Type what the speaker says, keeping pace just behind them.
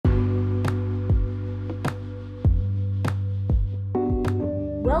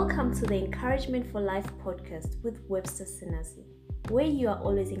Welcome to the Encouragement for Life podcast with Webster Sinasi, where you are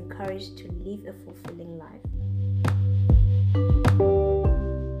always encouraged to live a fulfilling life.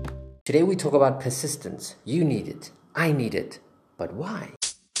 Today we talk about persistence. You need it. I need it. But why?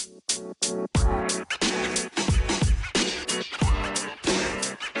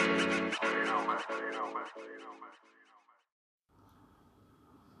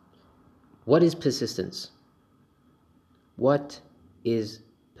 What is persistence? What is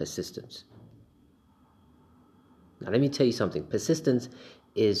persistence? Now let me tell you something. Persistence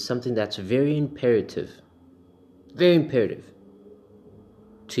is something that's very imperative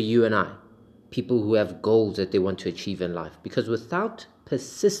to you and I, people who have goals that they want to achieve in life. Because without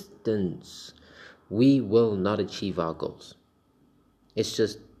persistence, we will not achieve our goals. It's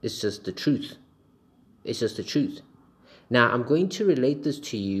just the truth. It's just the truth. Now, I'm going to relate this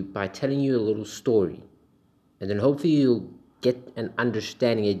to you by telling you a little story. And then hopefully you'll get an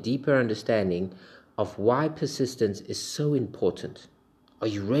understanding, a deeper understanding of why persistence is so important. Are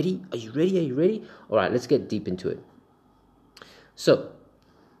you ready? Are you ready? All right, let's get deep into it. So,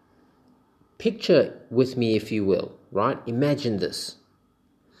 picture with me, if you will, right? Imagine this.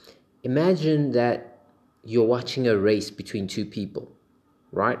 Imagine that you're watching a race between two people,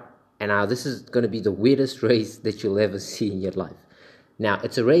 right? And now this is going to be the weirdest race that you'll ever see in your life. Now,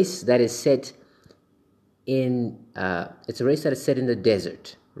 it's a race that is set in the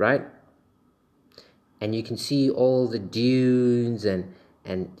desert, right? And you can see all the dunes and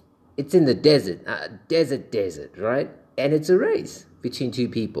it's in the desert, desert, right? And it's a race between two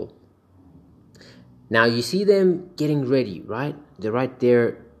people. Now you see them getting ready, right? They're right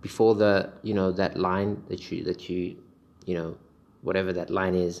there before the, that line that you whatever that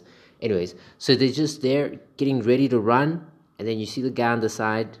line is. Anyways, so they're just there getting ready to run, and then you see the guy on the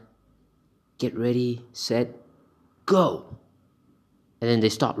side, get ready, set, go. And then they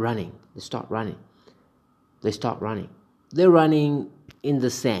start running. They're running in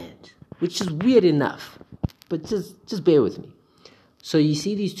the sand, which is weird enough, but just bear with me. So you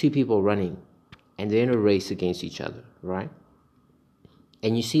see these two people running, and they're in a race against each other, right?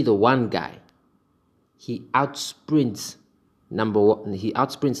 And you see the one guy, he outsprints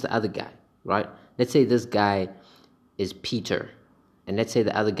the other guy, right? Let's say this guy is Peter, and let's say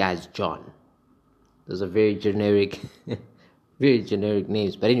the other guy is John. Those are very generic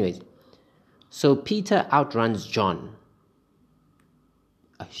names. But anyways, so Peter outruns John.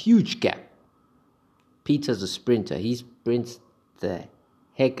 A huge gap. Peter's a sprinter. He sprints the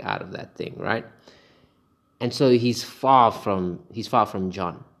heck out of that thing, right? And so he's far from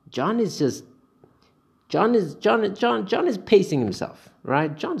John. John is pacing himself,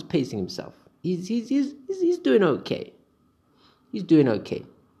 right? John's pacing himself. He's doing okay. He's doing okay.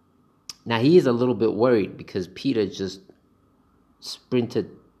 Now he is a little bit worried because Peter just sprinted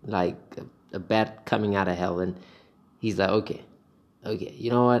like a bat coming out of hell, and he's like, okay,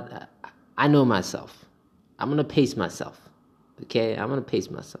 you know what? I know myself. I'm gonna pace myself. Okay, I'm gonna pace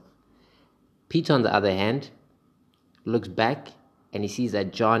myself. Peter, on the other hand, looks back and he sees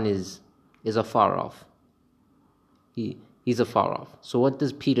that John is afar off. He's afar off. So what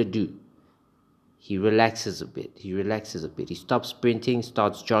does Peter do? He relaxes a bit. He stops sprinting,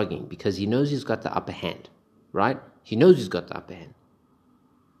 starts jogging, because he knows he's got the upper hand, right? He knows he's got the upper hand.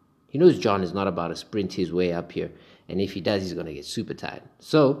 He knows John is not about to sprint his way up here, and if he does, he's going to get super tired.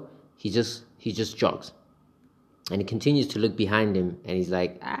 So he just jogs, and he continues to look behind him, and he's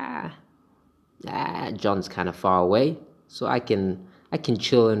like, John's kind of far away, so I can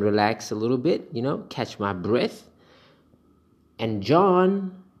chill and relax a little bit, catch my breath. And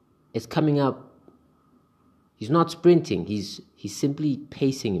John is coming up. He's not sprinting. He's simply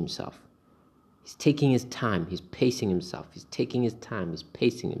pacing himself. He's taking his time. He's pacing himself. He's pacing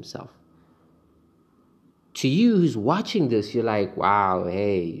himself. To you who's watching this, you're like, wow,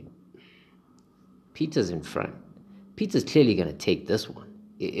 hey, Peter's in front. Peter's clearly going to take this one.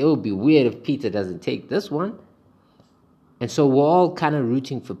 It would be weird if Peter doesn't take this one. And so we're all kind of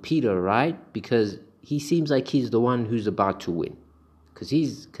rooting for Peter, right? Because he seems like he's the one who's about to win. Because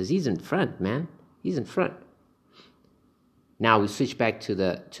he's in front, man. He's in front. Now we switch back to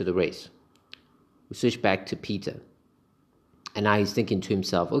the race. We switch back to Peter. And now he's thinking to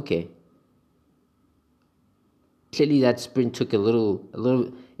himself, okay, clearly that sprint took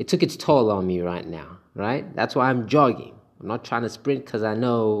it took its toll on me right now, right? That's why I'm jogging. I'm not trying to sprint because I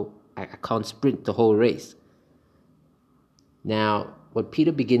know I can't sprint the whole race. Now, what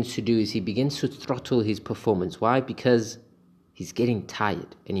Peter begins to do is he begins to throttle his performance. Why? Because he's getting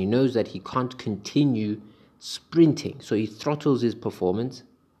tired and he knows that he can't continue sprinting. So he throttles his performance,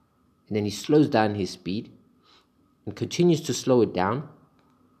 and then he slows down his speed and continues to slow it down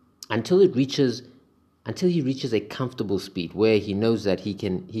until he reaches a comfortable speed where he knows that he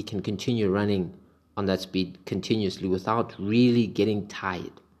can continue running on that speed continuously without really getting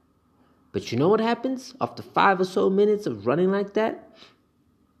tired. But you know what happens? After 5 or so minutes of running like that,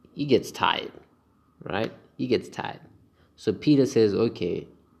 he gets tired, right? He gets tired. So Peter says, okay,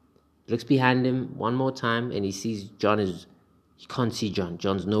 looks behind him one more time, and he sees he can't see John.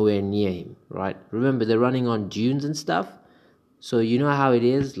 John's nowhere near him, right? Remember, they're running on dunes and stuff. So you know how it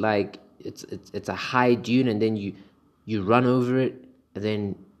is, like it's a high dune, and then you run over it, and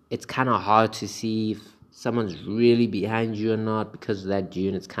then it's kind of hard to see if someone's really behind you or not because of that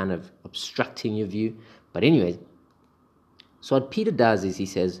dune. It's kind of obstructing your view. But anyways, so what Peter does is he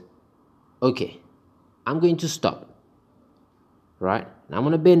says, okay, I'm going to stop, right? And I'm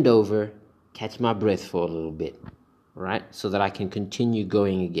going to bend over, catch my breath for a little bit, right? So that I can continue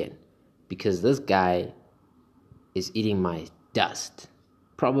going again. Because this guy is eating my dust,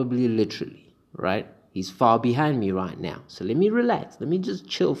 probably literally, right? He's far behind me right now. So let me relax. Let me just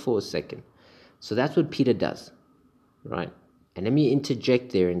chill for a second. So that's what Peter does, right? And let me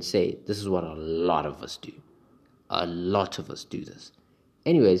interject there and say, this is what a lot of us do. A lot of us do this.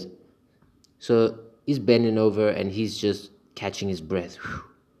 Anyways, so he's bending over and he's just catching his breath.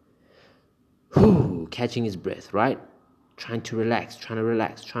 Catching his breath, right? Trying to relax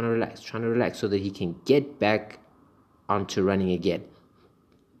so that he can get back onto running again.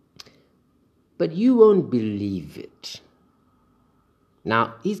 But you won't believe it.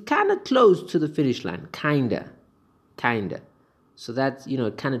 Now, he's kind of close to the finish line. Kinda. So that's,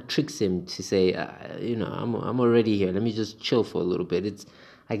 it kind of tricks him to say, I'm already here. Let me just chill for a little bit.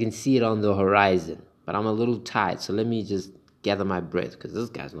 I can see it on the horizon, but I'm a little tired. So let me just gather my breath because this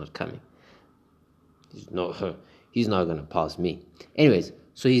guy's not coming. He's not going to pass me. Anyways,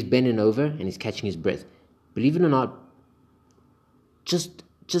 so he's bending over and he's catching his breath. Believe it or not, just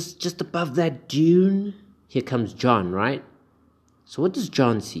above that dune, here comes John, right? So what does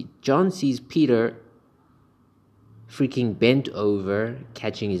John see? John sees Peter freaking bent over,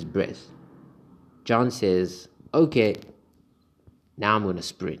 catching his breath. John says, okay, now I'm going to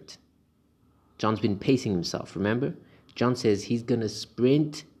sprint. John's been pacing himself, remember? John says he's going to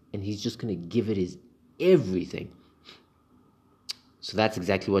sprint and he's just going to give it his everything. So that's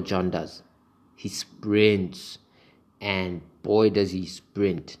exactly what John does. He sprints, and boy does he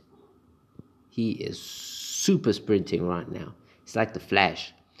sprint. He is super sprinting right now. It's like the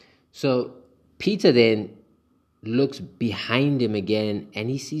Flash. So Peter then looks behind him again and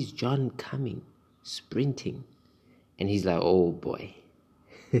he sees John coming, sprinting. And he's like, oh boy.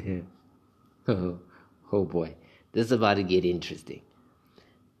 oh boy. This is about to get interesting.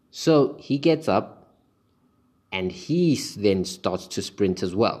 So he gets up and he then starts to sprint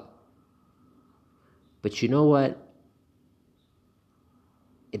as well. But you know what?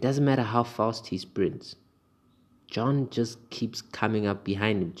 It doesn't matter how fast he sprints. John just keeps coming up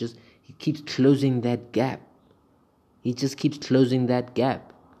behind him. He keeps closing that gap. He just keeps closing that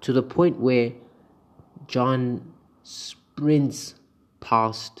gap to the point where John sprints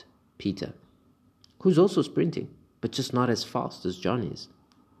past Peter, who's also sprinting, but just not as fast as John is.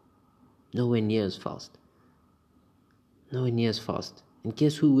 Nowhere near as fast. And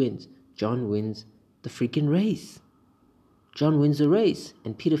guess who wins? John wins the freaking race. John wins the race,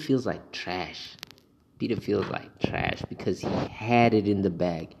 and Peter feels like trash. Because he had it in the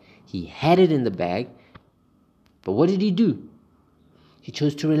bag. But what did he do? He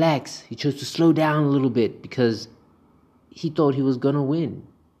chose to relax. He chose to slow down a little bit because he thought he was going to win.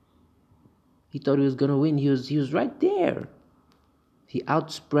 He was right there. He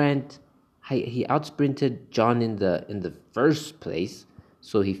outsprinted John in the first place.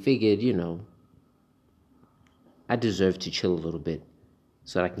 So he figured, I deserve to chill a little bit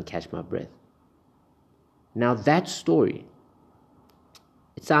so that I can catch my breath. Now that story,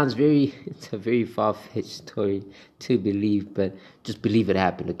 it's a very far-fetched story to believe, but just believe it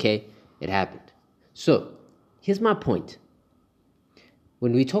happened, okay? It happened. So, here's my point.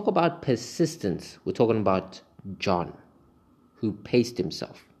 When we talk about persistence, we're talking about John, who paced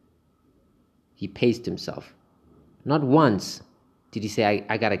himself. He paced himself. Not once did he say,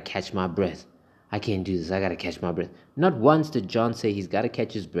 I gotta catch my breath. I can't do this, I gotta catch my breath. Not once did John say he's gotta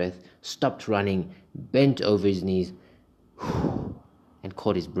catch his breath, stopped running, bent over his knees, and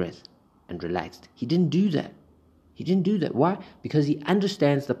caught his breath and relaxed. He didn't do that. Why? Because he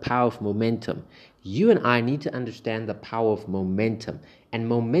understands the power of momentum. You and I need to understand the power of momentum. And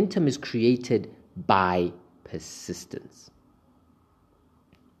momentum is created by persistence.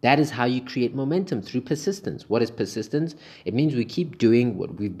 That is how you create momentum, through persistence. What is persistence? It means we keep doing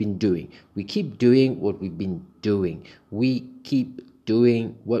what we've been doing. We keep doing doing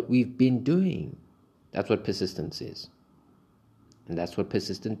what we've been doing. That's what persistence is. And that's what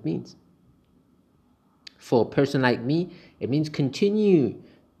persistent means. For a person like me, it means continue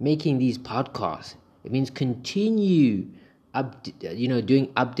making these podcasts. It means continue doing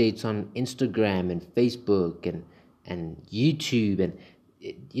updates on Instagram and Facebook and YouTube, and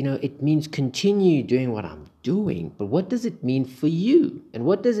it means continue doing what I'm doing. But what does it mean for you? And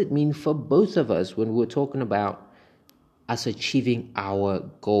what does it mean for both of us when we're talking about us achieving our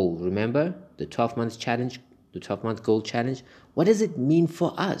goal? Remember the 12-month challenge, the 12-month goal challenge? What does it mean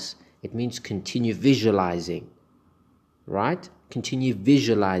for us? It means continue visualizing, right? Continue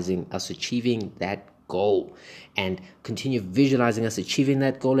visualizing us achieving that goal, and continue visualizing us achieving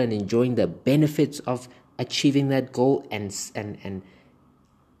that goal and enjoying the benefits of achieving that goal, and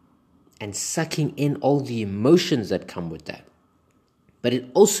sucking in all the emotions that come with that. But it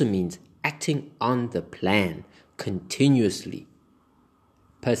also means acting on the plan continuously,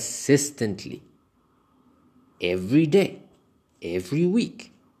 persistently, every day, every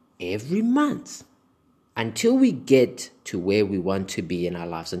week, every month, until we get to where we want to be in our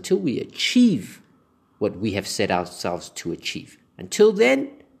lives, until we achieve what we have set ourselves to achieve. Until then,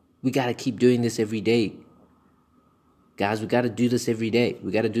 we got to keep doing this every day. Guys, we got to do this every day.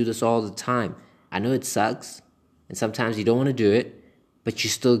 We got to do this all the time. I know it sucks, and sometimes you don't want to do it, but you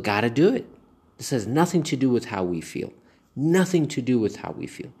still got to do it. This has nothing to do with how we feel. Nothing to do with how we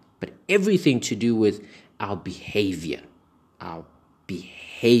feel, but everything to do with our behavior. Our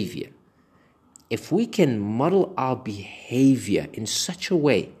behavior. If we can model our behavior in such a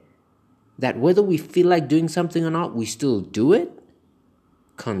way that whether we feel like doing something or not, we still do it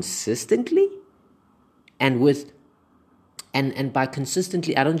consistently, and by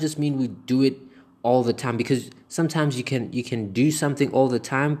consistently, I don't just mean we do it all the time, because sometimes you can do something all the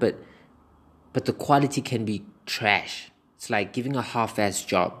time, but the quality can be trash. It's like giving a half-assed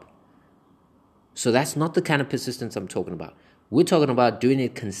job. So that's not the kind of persistence I'm talking about. We're talking about doing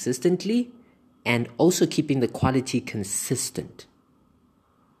it consistently and also keeping the quality consistent.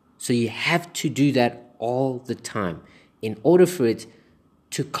 So you have to do that all the time in order for it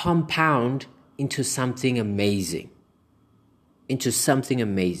to compound into something amazing. Into something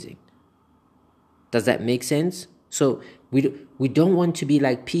amazing. Does that make sense? So we don't want to be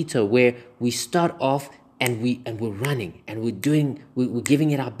like Peter, where we start off and we're running and we're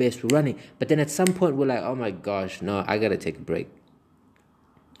giving it our best, we're running, but then at some point we're like, oh my gosh, no, I gotta take a break.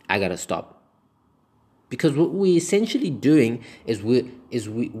 I gotta stop. Because what we're essentially doing is we've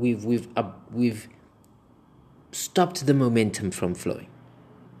stopped the momentum from flowing.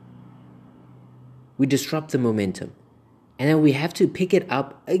 We disrupt the momentum. And then we have to pick it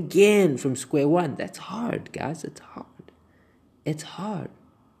up again from square one. That's hard, guys. It's hard. It's hard.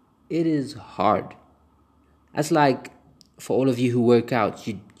 It is hard. That's like for all of you who work out,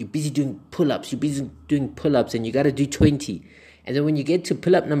 you're busy doing pull-ups. You're busy doing pull-ups and you got to do 20. And then when you get to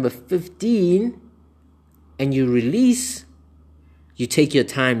pull-up number 15 and you release, you take your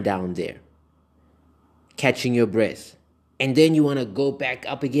time down there, catching your breath. And then you want to go back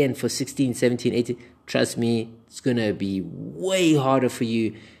up again for 16, 17, 18. Trust me, it's going to be way harder for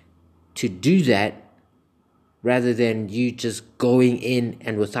you to do that rather than you just going in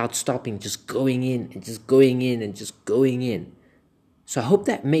and without stopping, just going in and just going in and just going in. So I hope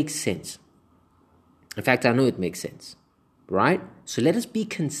that makes sense. In fact, I know it makes sense, right? So let us be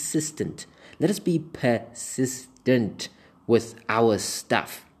consistent. Let us be persistent with our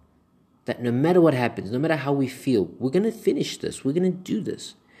stuff. That no matter what happens, no matter how we feel, we're going to finish this. We're going to do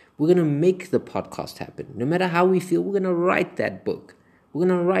this. We're going to make the podcast happen. No matter how we feel, we're going to write that book. We're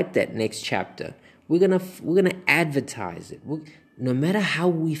going to write that next chapter. We're going to advertise it. No matter how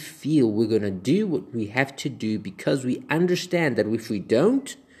we feel, we're going to do what we have to do, because we understand that if we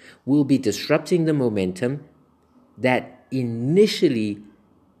don't, we'll be disrupting the momentum that initially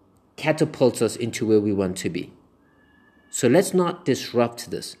catapults us into where we want to be. So let's not disrupt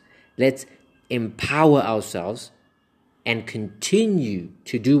this. Let's empower ourselves and continue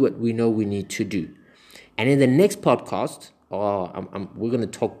to do what we know we need to do. And in the next podcast, we're going to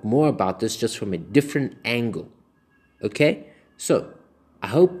talk more about this just from a different angle. Okay? So I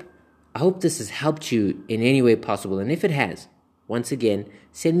hope this has helped you in any way possible. And if it has, once again,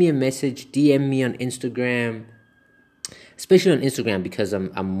 send me a message, DM me on Instagram, especially on Instagram, because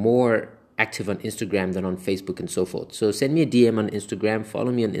I'm more active on Instagram than on Facebook and so forth. So send me a DM on Instagram,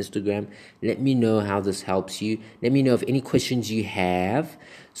 follow me on Instagram, let me know how this helps you. Let me know of any questions you have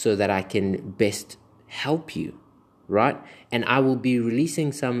so that I can best help you, right? And I will be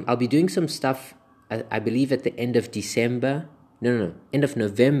I'll be doing some stuff, I believe at the end of December, end of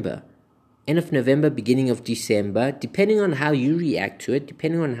November, end of November, beginning of December, depending on how you react to it,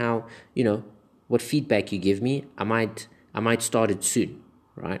 depending on how, what feedback you give me, I might start it soon,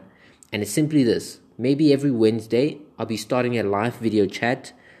 right? And it's simply this. Maybe every Wednesday, I'll be starting a live video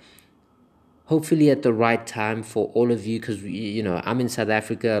chat, hopefully at the right time for all of you, because, I'm in South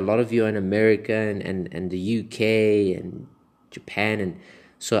Africa, a lot of you are in America and the UK and Japan, and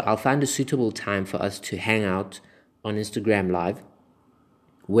so I'll find a suitable time for us to hang out on Instagram Live,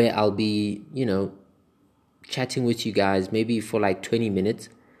 where I'll be, chatting with you guys maybe for like 20 minutes,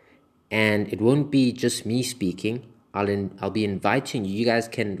 and it won't be just me speaking. I'll be inviting you. You guys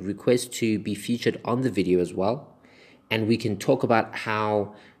can request to be featured on the video as well, and we can talk about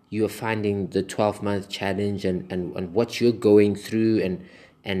how you are finding the 12-month challenge and what you're going through,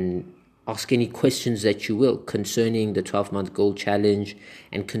 and ask any questions that you will concerning the 12-month goal challenge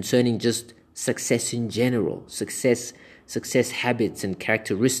and concerning just success in general, success habits and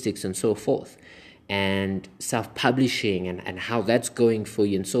characteristics and so forth, and self-publishing and how that's going for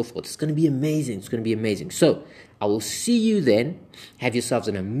you and so forth. It's going to be amazing. So I will see you then. Have yourselves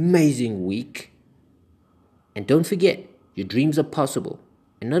an amazing week. And don't forget, your dreams are possible.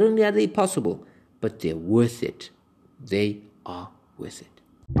 And not only are they possible, but they're worth it. They are worth it.